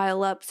dishes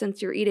pile up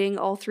since you're eating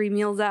all 3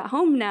 meals at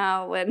home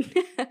now. And,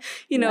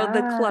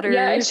 the clutter.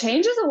 Yeah, it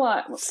changes a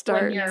lot when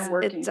starts. you're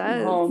working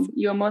from home.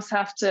 You almost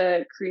have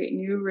to create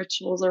new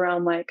rituals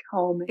around like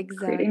home and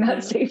creating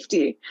that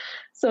safety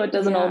so it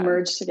doesn't all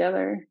merge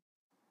together.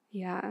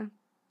 Yeah,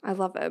 I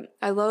love it.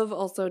 I love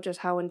also just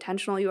how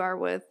intentional you are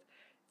with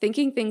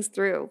thinking things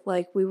through.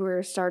 Like we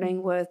were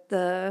starting with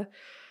the,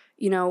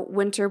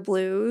 winter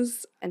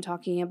blues and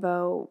talking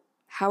about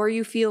how are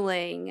you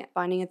feeling,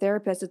 finding a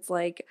therapist. It's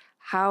like,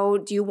 how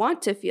do you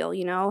want to feel?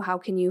 How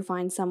can you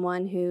find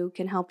someone who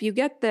can help you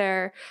get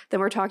there?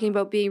 Then we're talking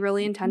about being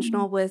really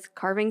intentional with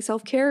carving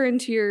self-care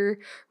into your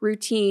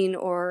routine,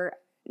 or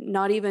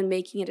not even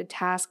making it a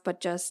task, but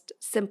just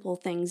simple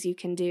things you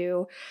can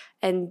do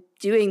and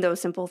doing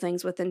those simple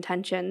things with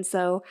intention.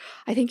 So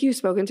I think you've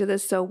spoken to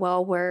this so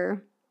well,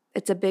 where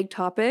it's a big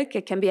topic.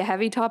 It can be a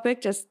heavy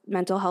topic, just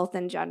mental health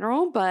in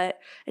general, but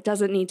it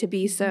doesn't need to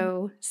be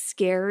so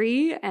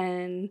scary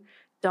and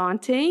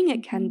daunting.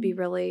 It can be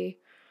really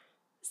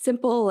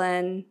simple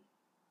and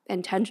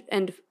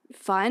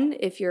fun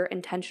if you're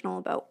intentional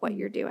about what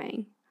you're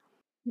doing.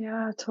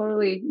 Yeah,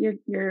 totally.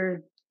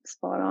 You're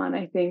spot on.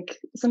 I think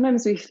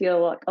sometimes we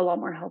feel a lot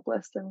more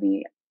helpless than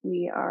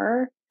we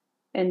are,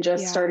 and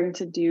just starting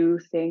to do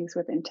things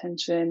with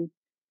intention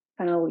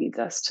kind of leads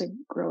us to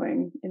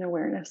growing in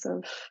awareness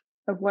of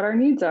what our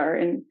needs are.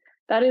 And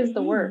that is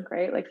the work,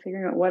 right? Like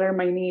figuring out what are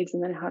my needs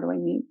and then how do I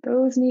meet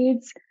those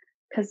needs,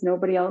 because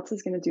nobody else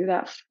is going to do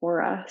that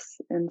for us.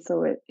 And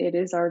so it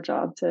is our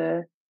job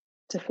to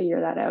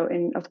figure that out.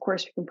 And of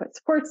course we can put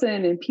supports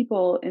in and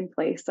people in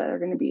place that are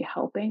going to be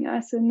helping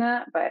us in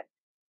that. But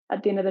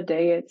at the end of the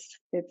day,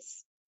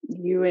 it's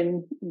you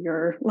and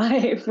your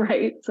life,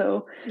 right?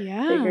 So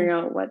figuring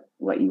out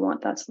what you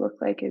want that to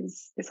look like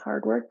is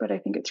hard work, but I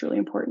think it's really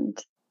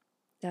important.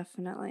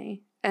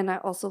 Definitely. And I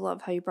also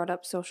love how you brought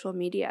up social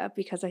media,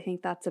 because I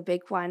think that's a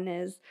big one.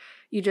 Is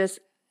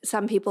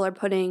some people are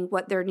putting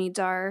what their needs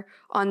are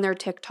on their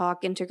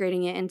TikTok,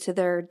 integrating it into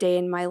their day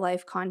in my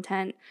life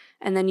content.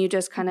 And then you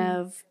just kind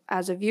of,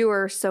 as a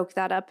viewer, soak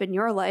that up in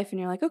your life. And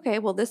you're like, okay,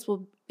 well, this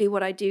will be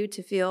what I do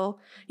to feel,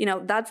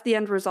 that's the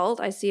end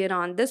result. I see it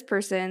on this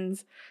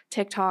person's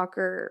TikTok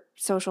or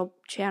social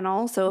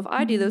channel. So if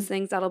I do those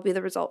things, that'll be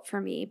the result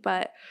for me.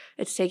 But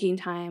it's taking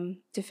time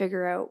to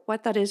figure out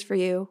what that is for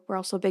you. We're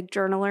also big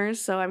journalers.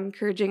 So I'm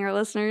encouraging our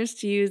listeners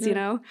to use,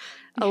 a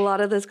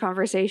lot of this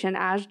conversation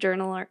as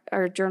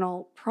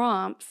journal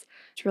prompts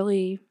to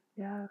really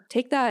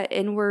take that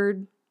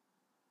inward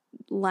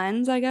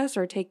lens, I guess,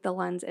 or take the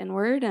lens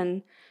inward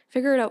and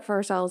figure it out for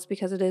ourselves,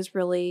 because it is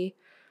really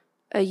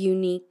a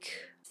unique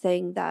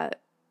thing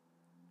that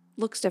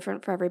looks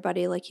different for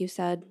everybody, like you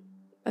said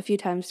a few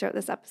times throughout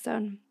this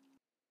episode.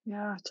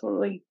 Yeah,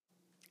 totally.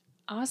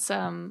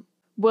 Awesome.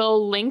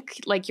 We'll link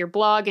like your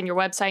blog and your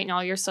website and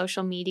all your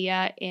social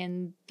media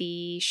in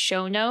the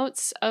show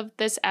notes of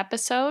this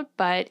episode,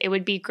 but it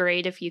would be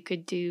great if you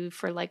could do,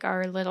 for like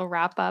our little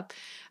wrap up,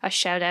 a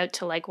shout out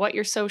to like what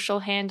your social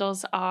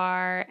handles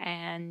are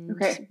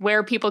and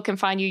where people can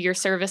find you, your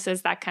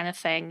services, that kind of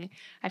thing.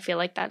 I feel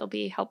like that'll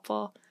be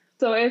helpful.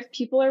 So if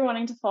people are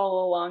wanting to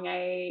follow along,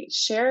 I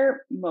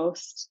share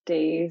most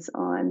days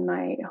on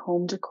my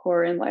home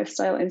decor and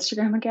lifestyle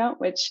Instagram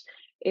account, which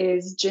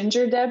is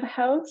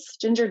gingerdebhouse.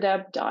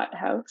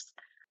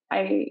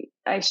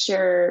 I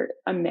share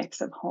a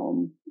mix of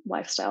home,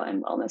 lifestyle,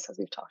 and wellness, as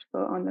we've talked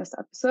about on this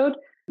episode.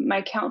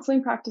 My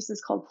counseling practice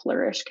is called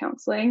Flourish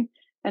Counseling,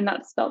 and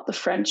that's spelled the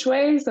French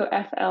way, so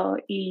FLEURISH.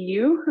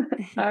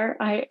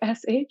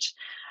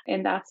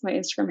 And that's my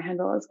Instagram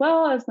handle as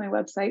well as my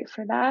website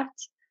for that.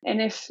 And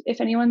if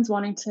anyone's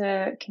wanting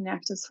to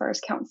connect as far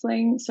as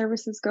counseling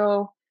services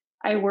go,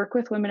 I work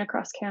with women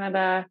across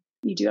Canada.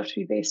 You do have to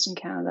be based in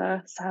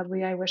Canada.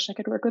 Sadly, I wish I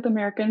could work with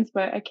Americans,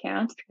 but I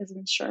can't because of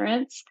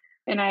insurance.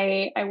 And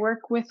I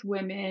work with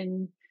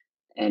women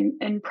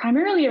and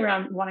primarily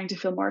around wanting to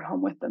feel more at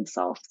home with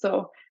themselves.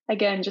 So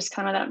again, just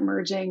kind of that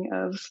merging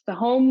of the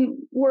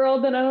home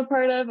world that I'm a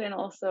part of and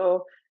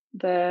also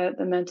the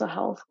mental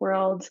health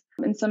world.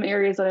 And some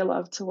areas that I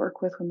love to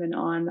work with women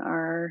on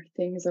are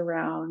things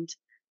around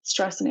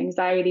stress and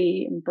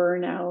anxiety and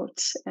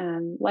burnout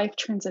and life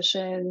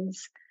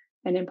transitions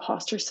and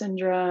imposter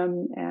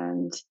syndrome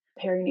and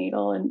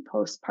perinatal and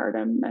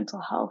postpartum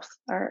mental health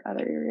are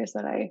other areas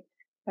that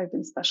I've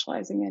been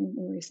specializing in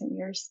recent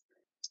years.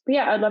 But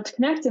yeah, I'd love to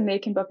connect, and they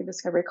can book a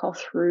discovery call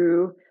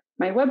through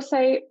my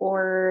website,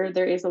 or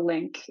there is a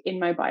link in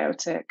my bio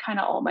to kind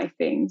of all my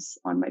things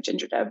on my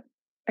GingerDeb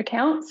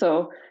account.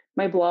 So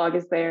my blog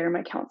is there,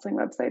 my counseling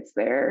website's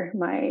there,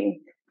 my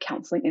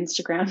counseling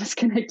Instagram is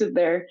connected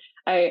there.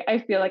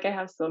 I feel like I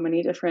have so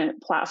many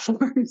different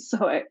platforms,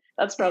 so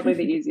that's probably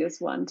the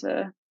easiest one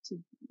to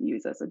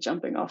use as a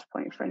jumping off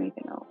point for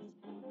anything else.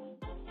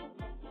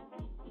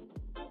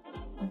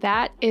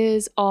 That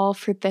is all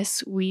for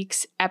this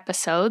week's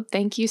episode.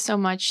 Thank you so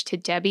much to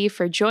Debbie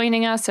for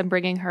joining us and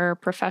bringing her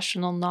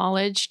professional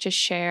knowledge to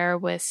share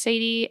with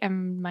Sadie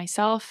and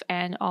myself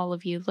and all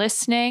of you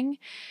listening.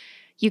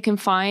 You can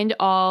find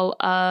all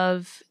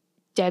of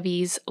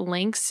Debbie's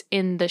links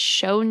in the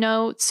show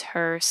notes,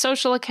 her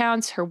social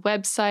accounts, her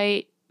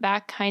website,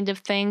 that kind of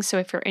thing. So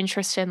if you're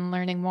interested in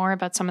learning more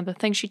about some of the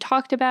things she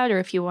talked about, or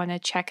if you want to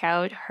check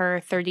out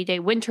her 30-day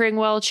wintering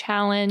well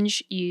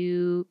challenge,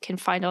 you can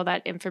find all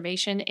that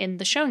information in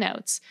the show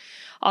notes.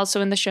 Also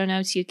in the show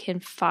notes, you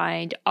can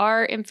find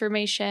our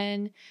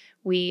information.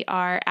 We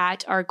are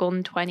at Our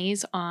Golden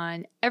 20s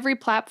on every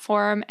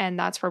platform, and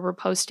that's where we're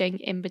posting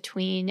in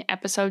between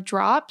episode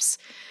drops.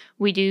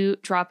 We do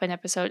drop an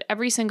episode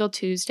every single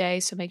Tuesday,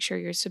 so make sure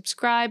you're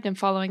subscribed and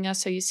following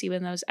us so you see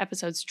when those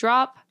episodes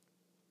drop.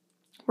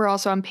 We're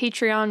also on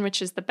Patreon,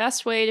 which is the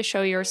best way to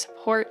show your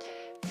support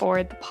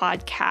for the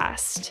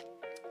podcast.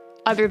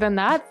 Other than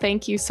that,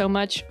 thank you so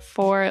much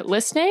for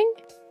listening,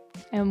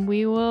 and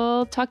we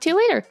will talk to you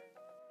later.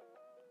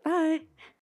 Bye.